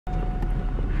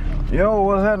Yo,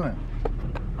 what's happening?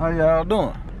 How y'all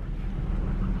doing?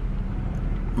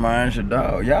 Man, it's your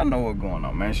dog. Y'all know what's going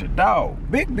on, man. It's your dog.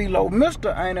 Big Below,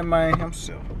 Mr. Ain't It Man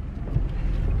himself.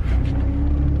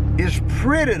 It's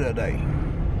pretty today.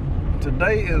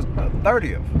 Today is the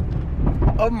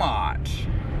 30th of March.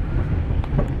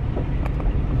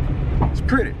 It's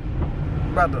pretty.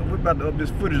 We're about to up this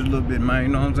footage a little bit, man. You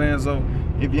know what I'm saying? So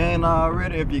if you ain't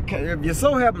already, if you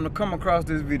so happen to come across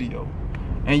this video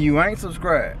and you ain't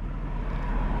subscribed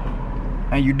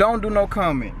and you don't do no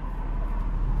comment,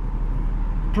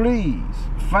 please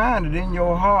find it in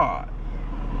your heart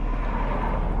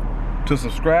to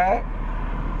subscribe,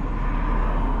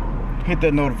 hit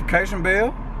that notification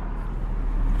bell,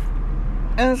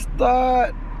 and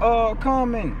start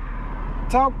commenting.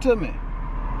 Talk to me.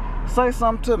 Say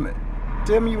something to me.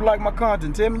 Tell me you like my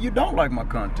content. Tell me you don't like my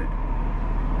content.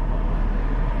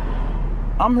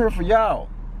 I'm here for y'all.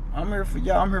 I'm here for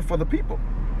y'all. I'm here for the people.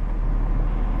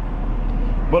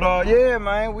 But yeah,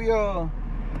 man, we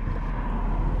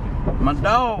my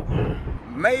dog,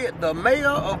 the mayor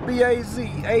of BAZ,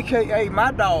 aka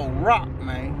my dog Rock,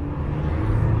 man.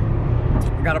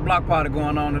 We got a block party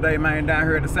going on today, man, down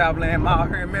here at the Southland Mall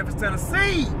here in Memphis,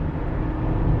 Tennessee.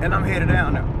 And I'm headed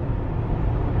down there.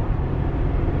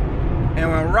 And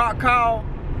when Rock called,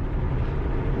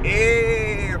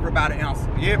 everybody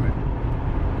answered. You hear me?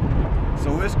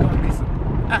 So it's gonna be some,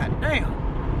 god damn.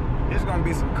 It's gonna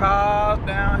be some cars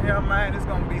down here, man. It's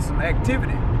gonna be some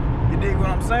activity. You dig what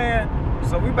I'm saying?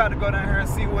 So we about to go down here and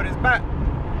see what it's about.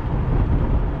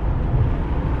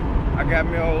 I got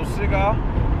me an old cigar.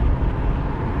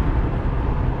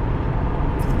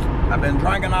 I've been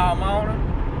drinking all morning.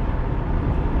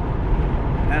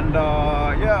 And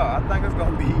yeah, I think it's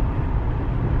gonna be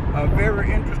a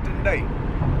very interesting day.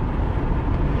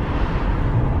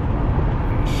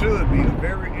 It should be a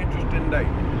very interesting day.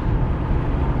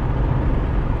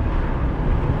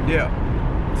 Yeah.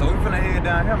 So we finna head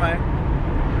down here, man.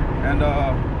 And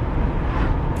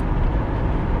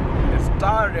it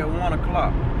started at 1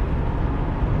 o'clock.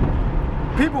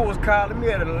 People was calling me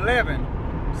at 11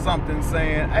 something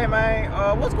saying, hey man,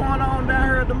 what's going on down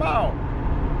here at the mall?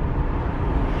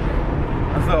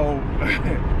 So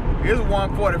it's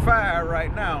 1:45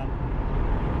 right now.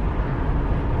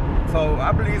 So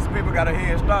I believe some people got a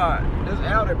head start. This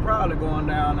alley probably going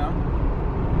down now.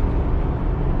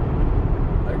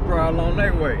 They probably on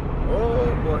their way.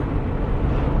 Oh boy.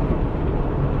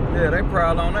 Yeah, they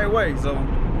probably on their way. So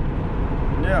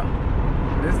yeah,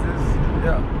 this is,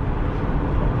 yeah.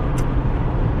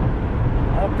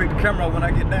 I'm gonna pick the camera up when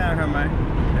I get down here, man.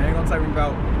 It ain't gonna take me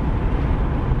about,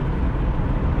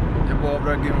 that boy over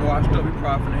there getting washed up. We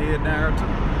probably finna head down here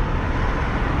too.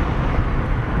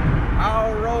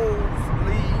 All roads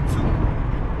lead to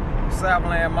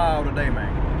Southland Mall today,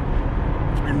 man.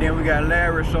 And then we got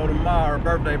Larry show tomorrow,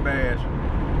 birthday bash.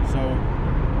 So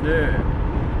yeah,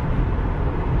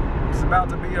 it's about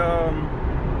to be a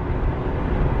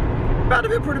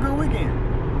pretty good weekend.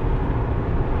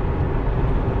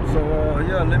 So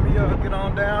yeah, let me get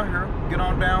on down here, get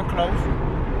on down close.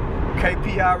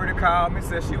 KP already called me,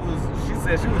 said she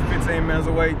said she was 15 minutes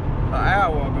away an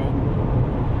hour ago.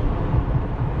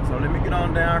 So let me get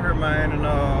on down here, man, and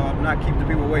not keep the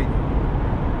people waiting.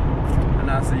 And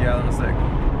I'll see y'all in a second.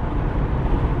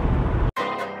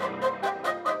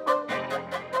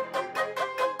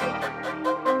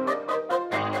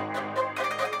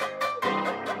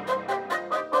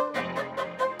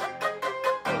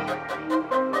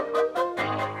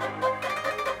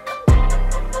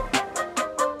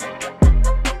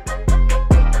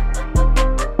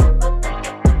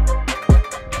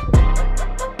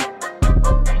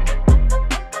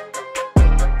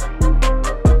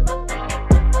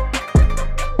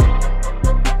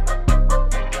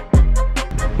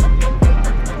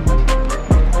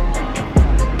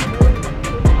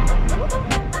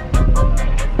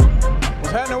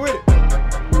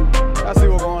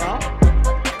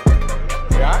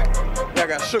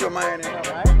 Sugar man in here,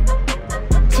 right?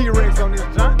 T-Rex on this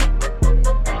joint.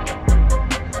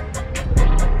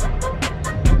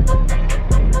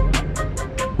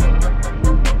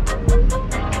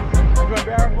 You gonna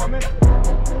be out for a minute? You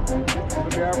gonna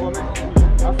be out for a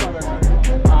minute? I'll come back, man.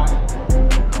 Alright.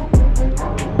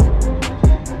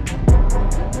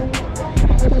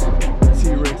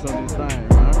 T-Rex on this thing,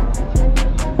 man.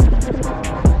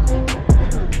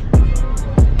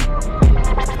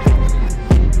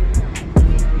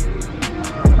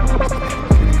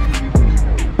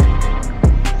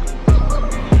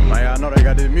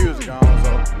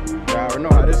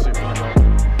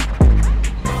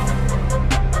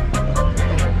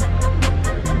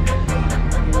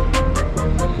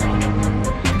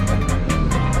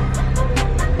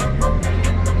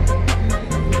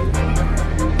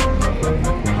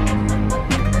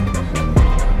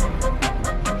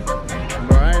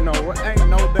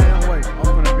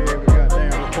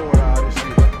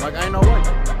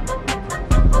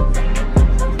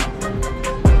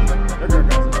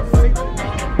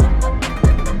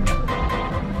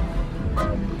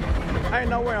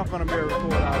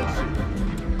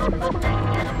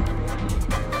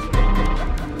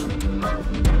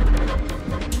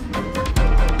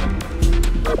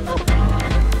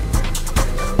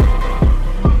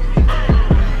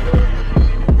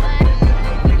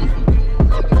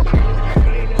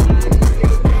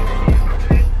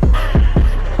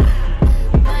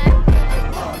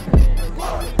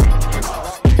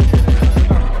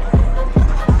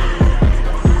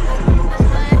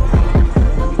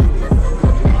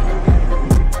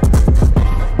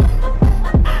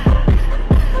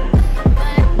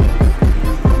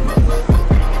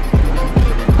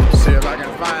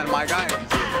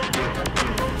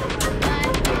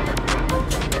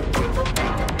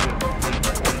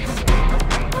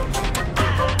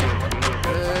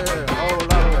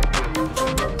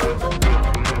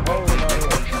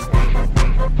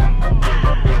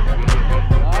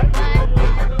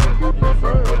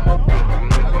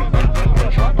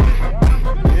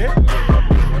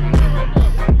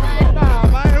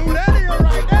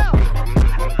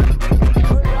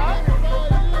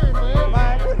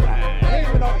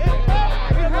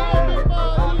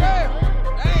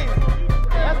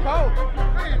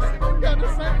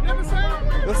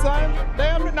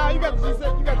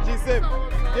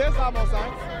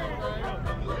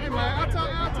 Hey man, I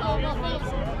told my fellas,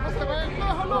 I said, man,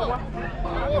 look.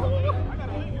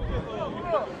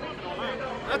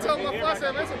 I told my fellas, I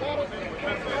said,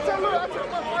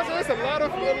 it's a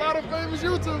lot of famous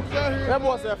YouTubers out here. That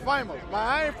boy said famous. Man,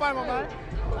 I ain't famous, man.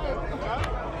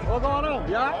 What's going on,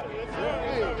 y'all?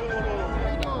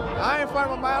 I ain't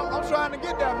famous, man. I'm trying to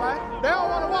get there, man. They don't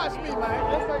want to watch me,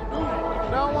 man. Yes, they do.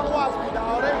 They don't want to watch me,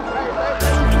 dog. They put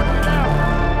me down.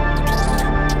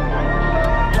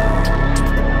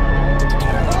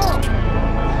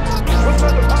 What's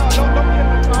up, don't get in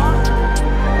the car.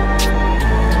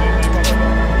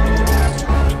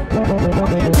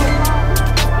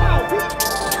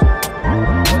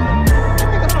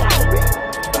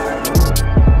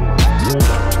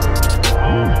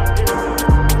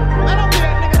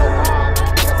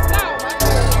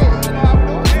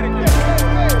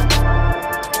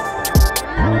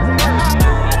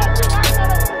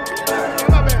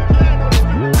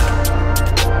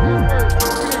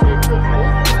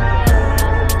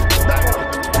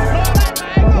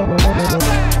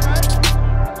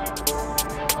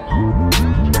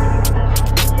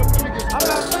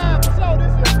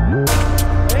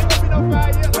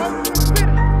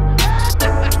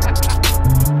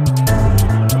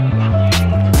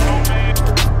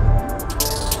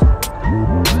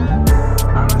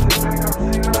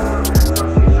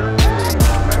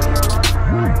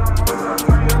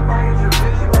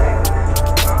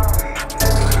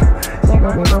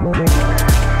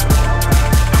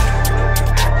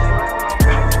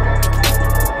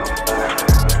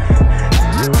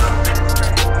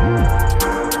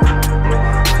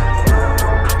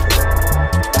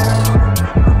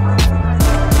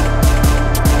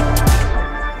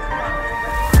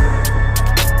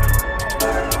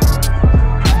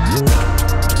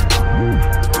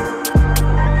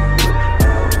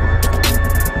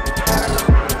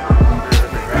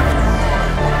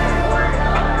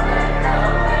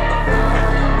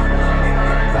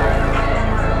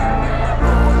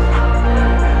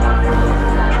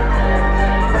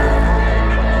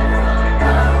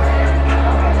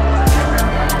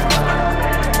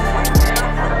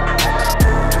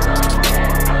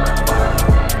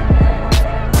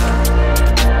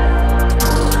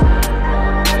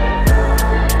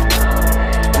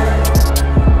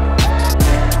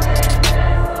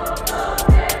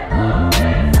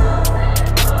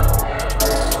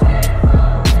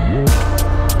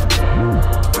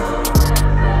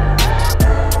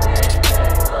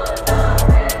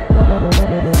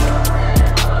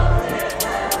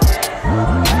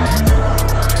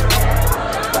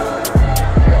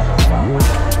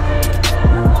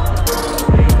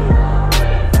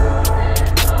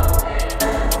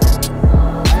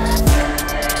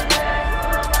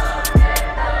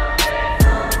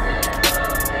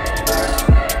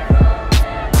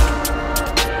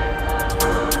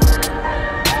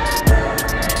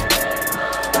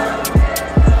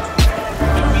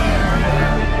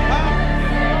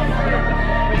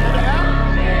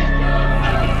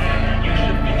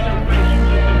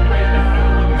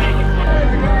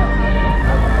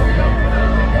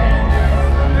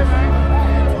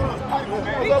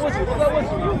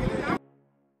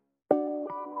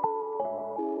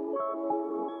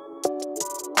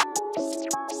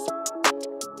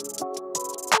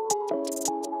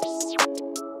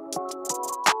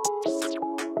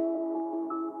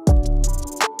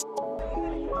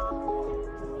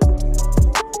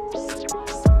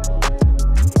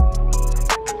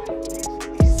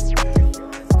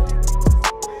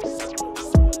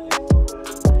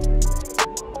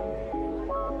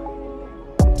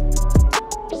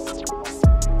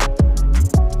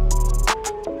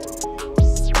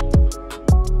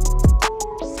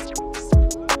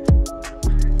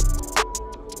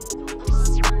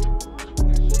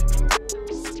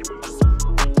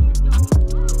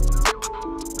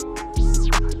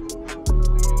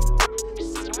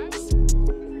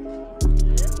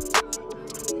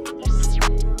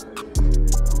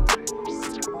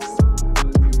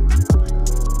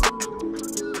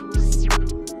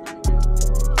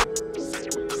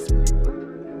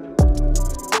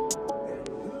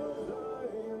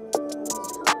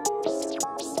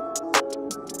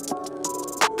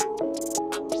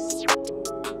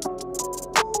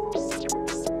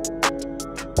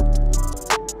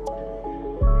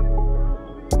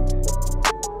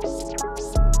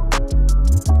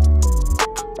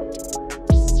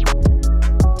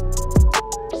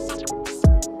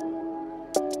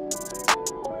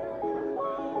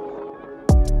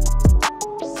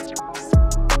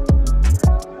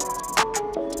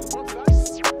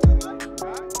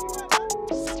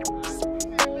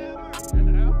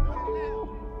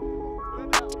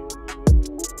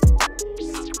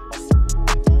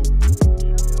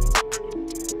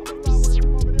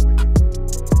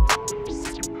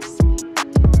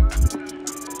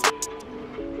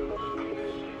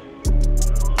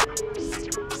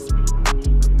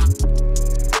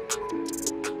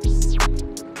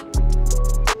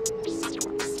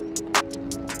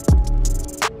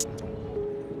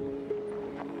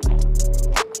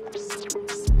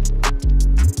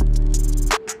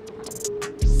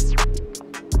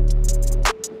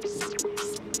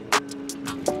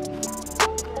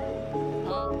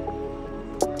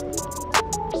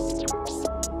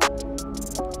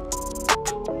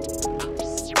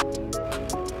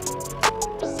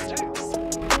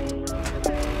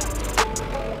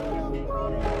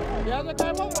 just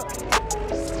came over there.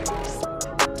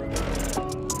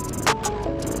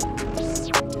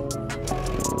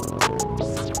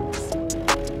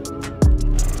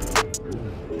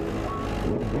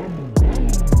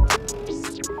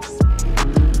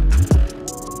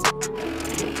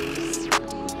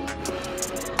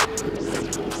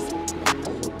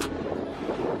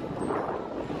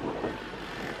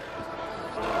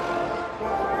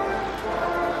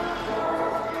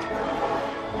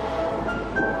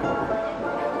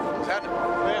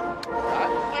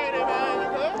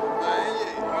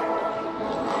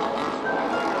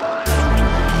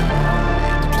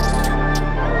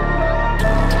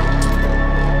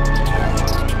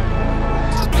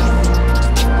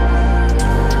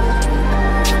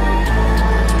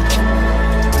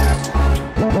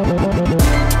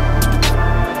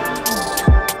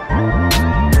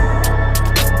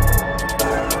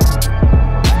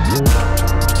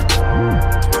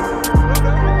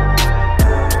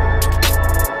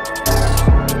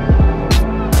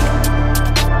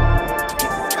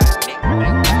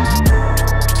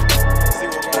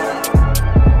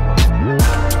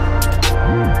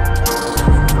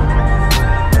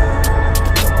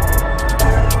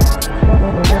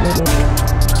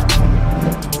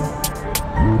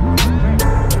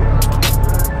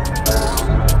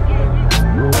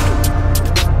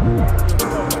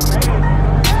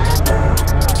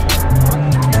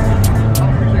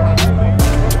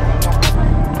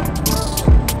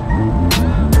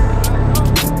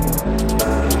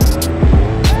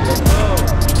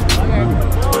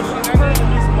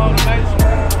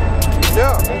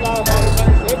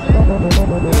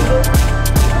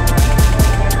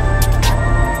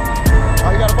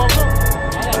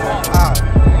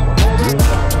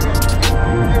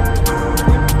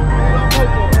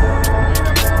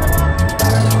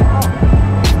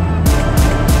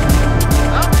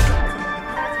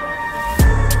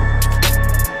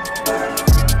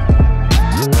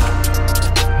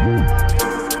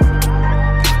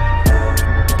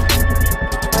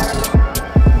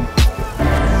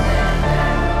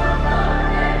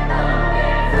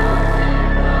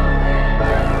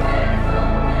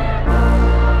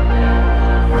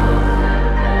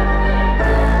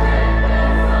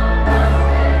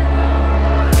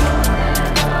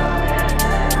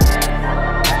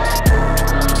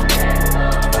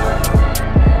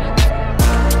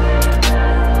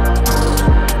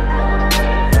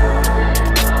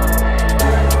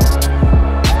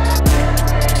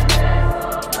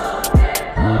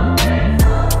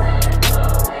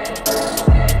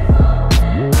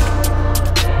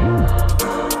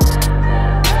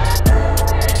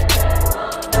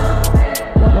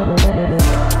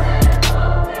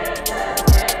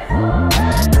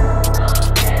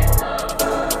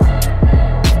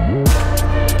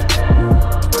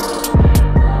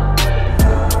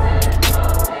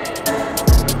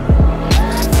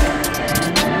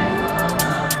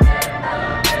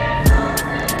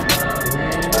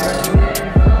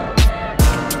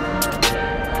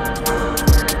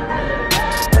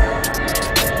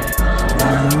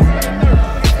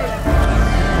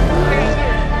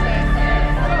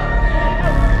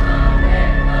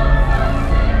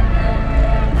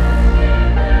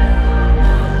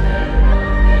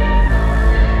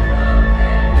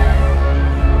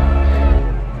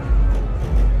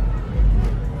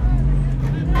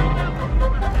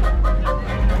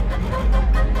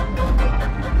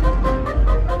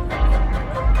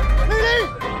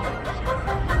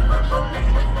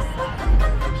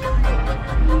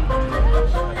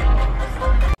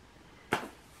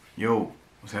 Yo,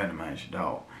 what's happening, man? It's your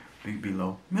dog, Big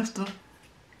Below, Mr.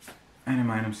 And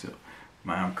man himself.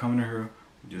 Man, I'm coming in here.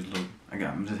 Just look,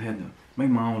 I'm just had to make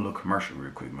my own little commercial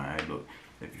real quick, man. Hey, look,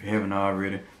 if you haven't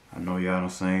already, I know y'all done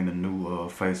seen the new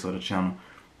face of the channel.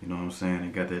 You know what I'm saying? They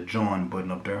got that join button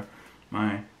up there,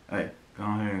 man. Hey, go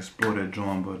ahead and explore that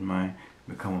join button, man.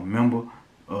 Become a member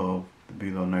of the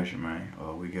BeeloNation, man.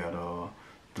 We got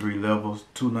 3 levels: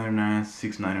 $2.99,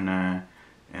 $6.99,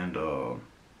 and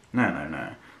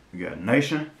 $9.99. We got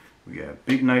Nation, we got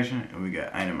Big Nation, and we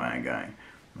got Ain't Mine Gang.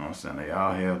 You know what I'm saying? They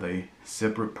all have their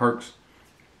separate perks,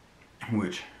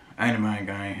 which Ain't Mine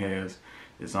Gang has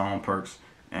its own perks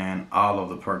and all of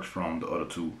the perks from the other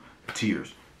 2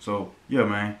 tiers. So yeah,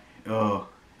 man,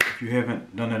 if you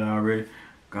haven't done that already,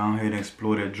 go ahead and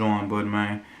explore that join button,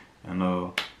 man, and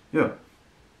yeah,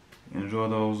 enjoy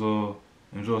those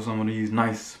enjoy some of these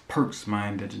nice perks,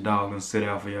 man, that your dog gonna set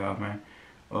out for y'all, man.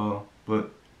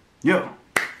 But yeah,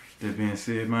 that being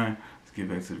said, man, let's get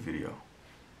back to the video.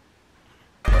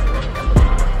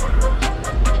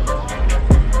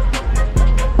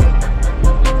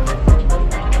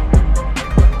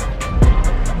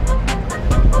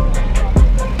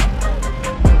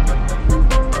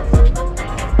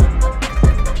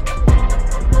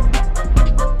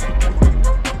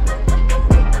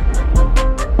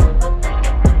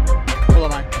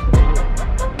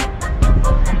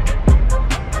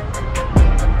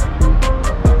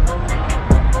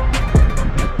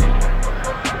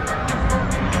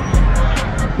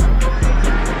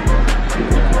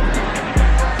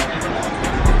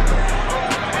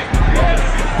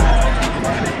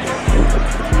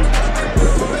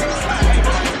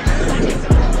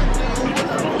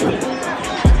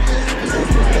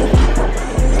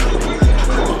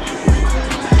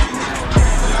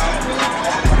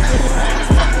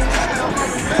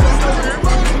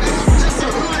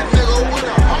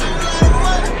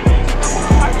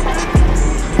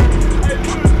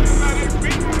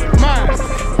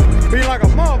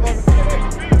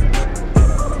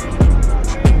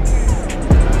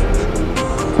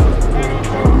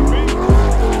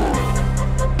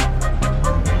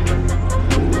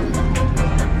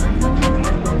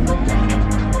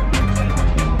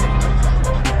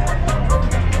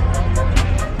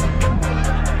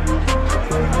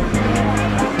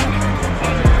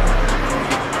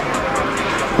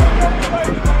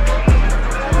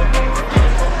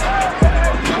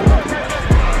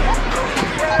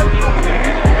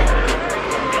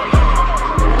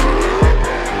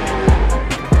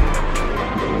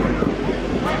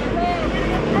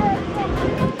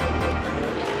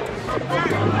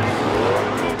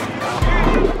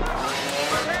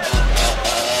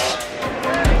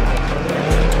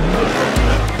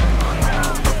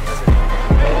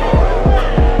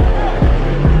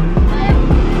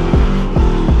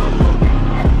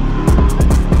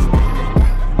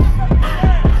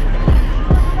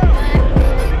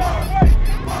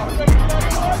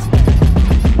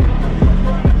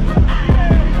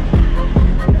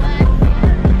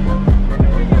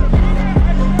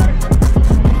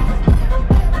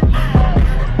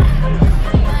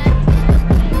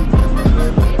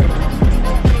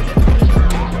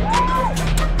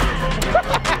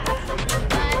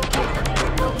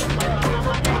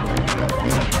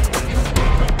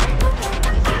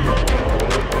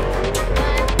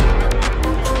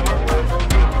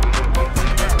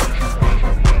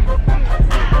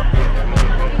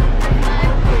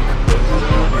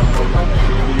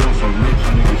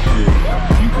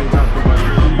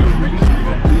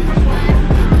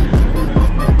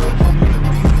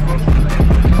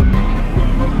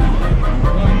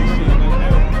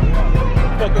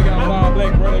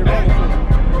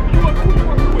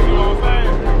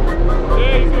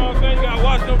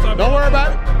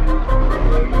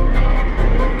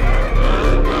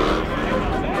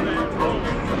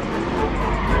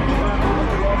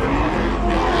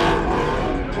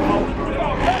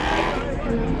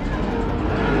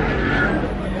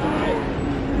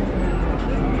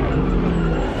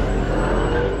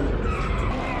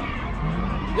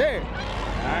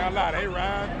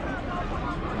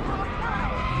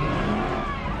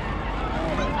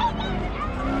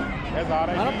 all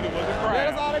they needed was a crowd.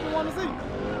 Yeah, that's all they be wanting to see.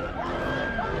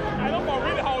 Hey, them boys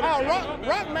really hold Oh,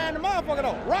 rock man the motherfucker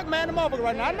though. Rock man the motherfucker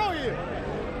right now. I know you is.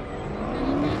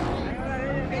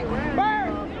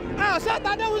 Bird! Oh, shit, I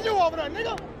thought that was you over there,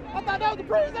 nigga. I thought that was the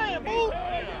president, fool.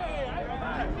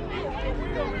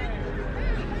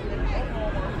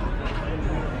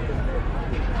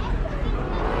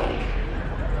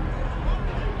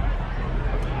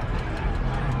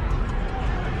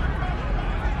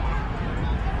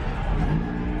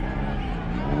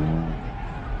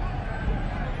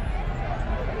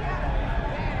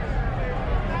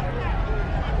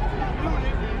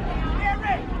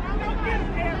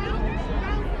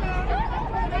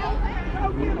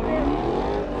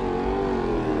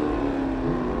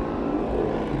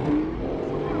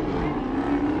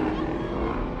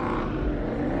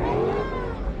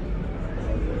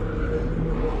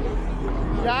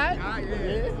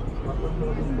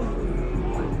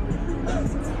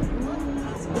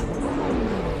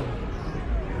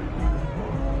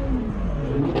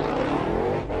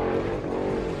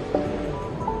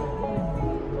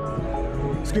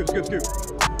 Scoop, scoop,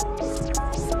 scoop.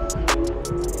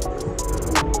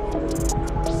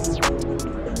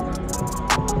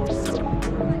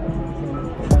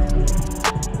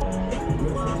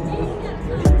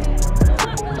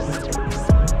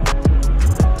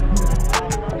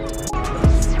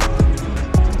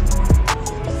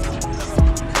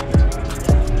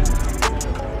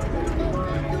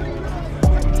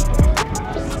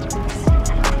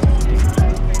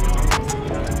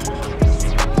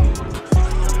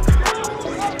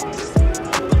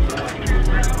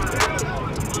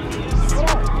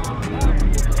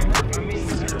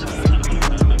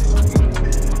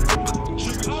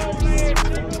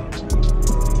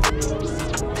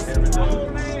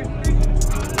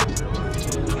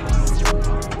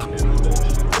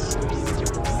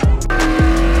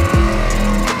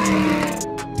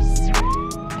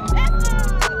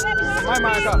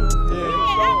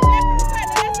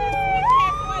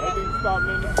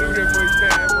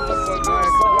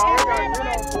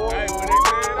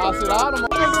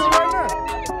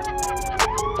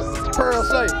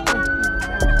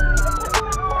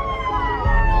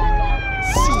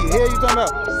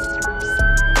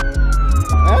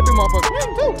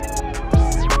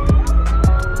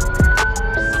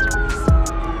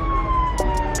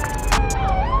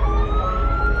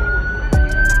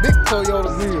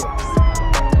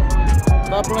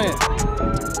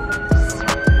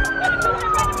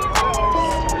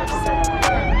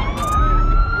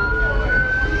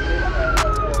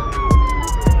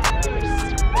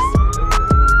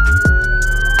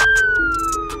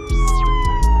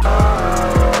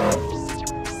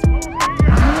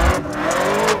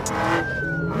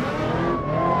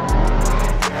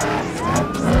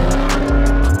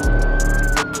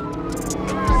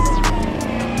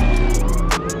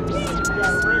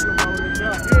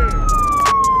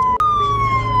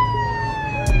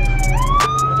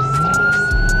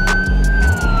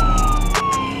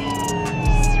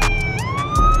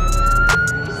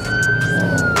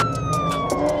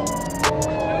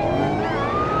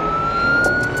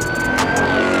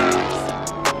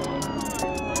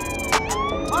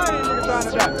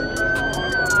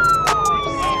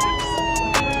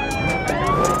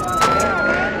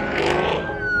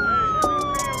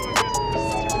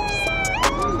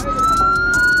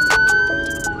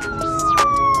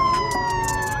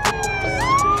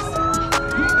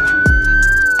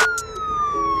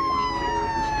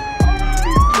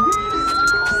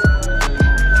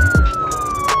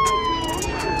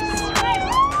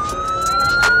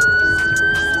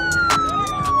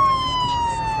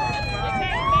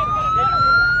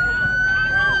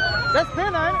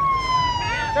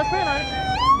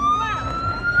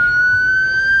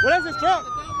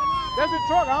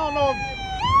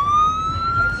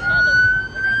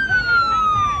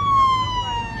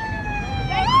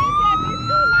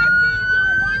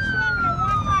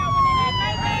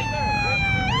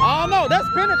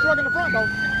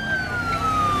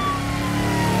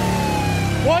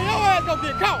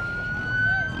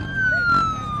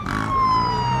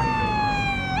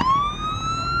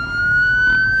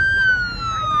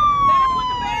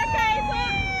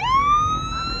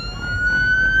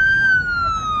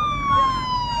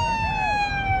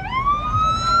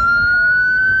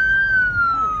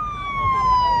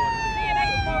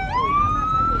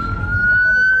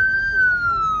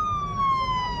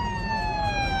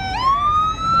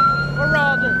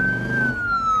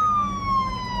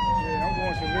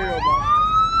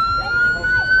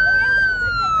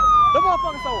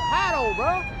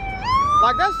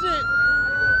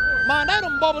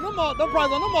 Them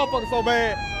prices on them motherfuckers so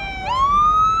bad.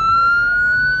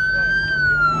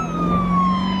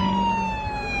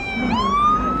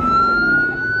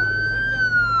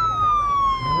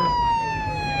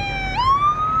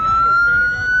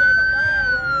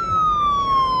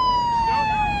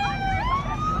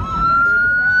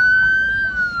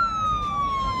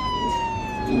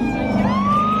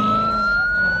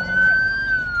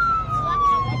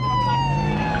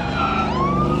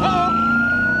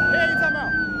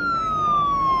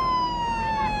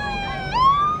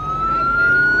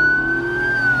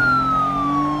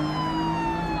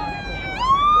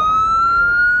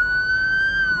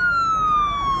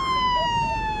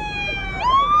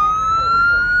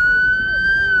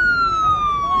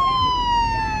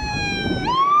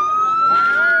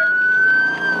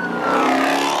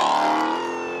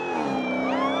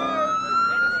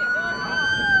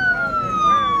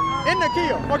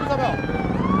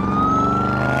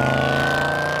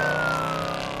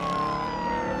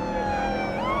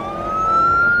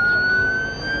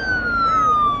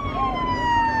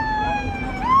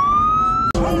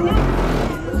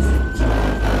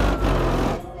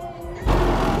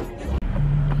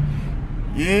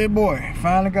 Yeah, boy.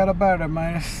 Finally got up out of there,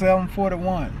 man. It's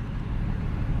 7:41.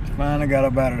 Finally got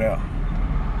up out of there.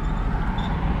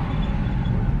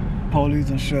 Police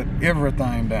done shut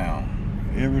everything down.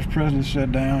 Every Presley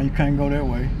shut down. You can't go that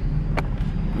way.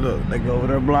 Look, they go over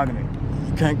there blocking it.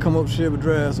 You can't come up Chevy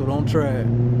Drive, so don't try it.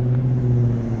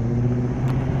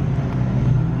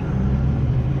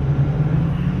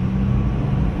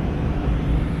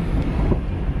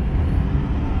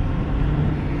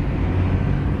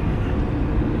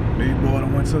 These boys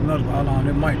done went to another. Hold on,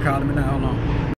 they might call me now. Hold on.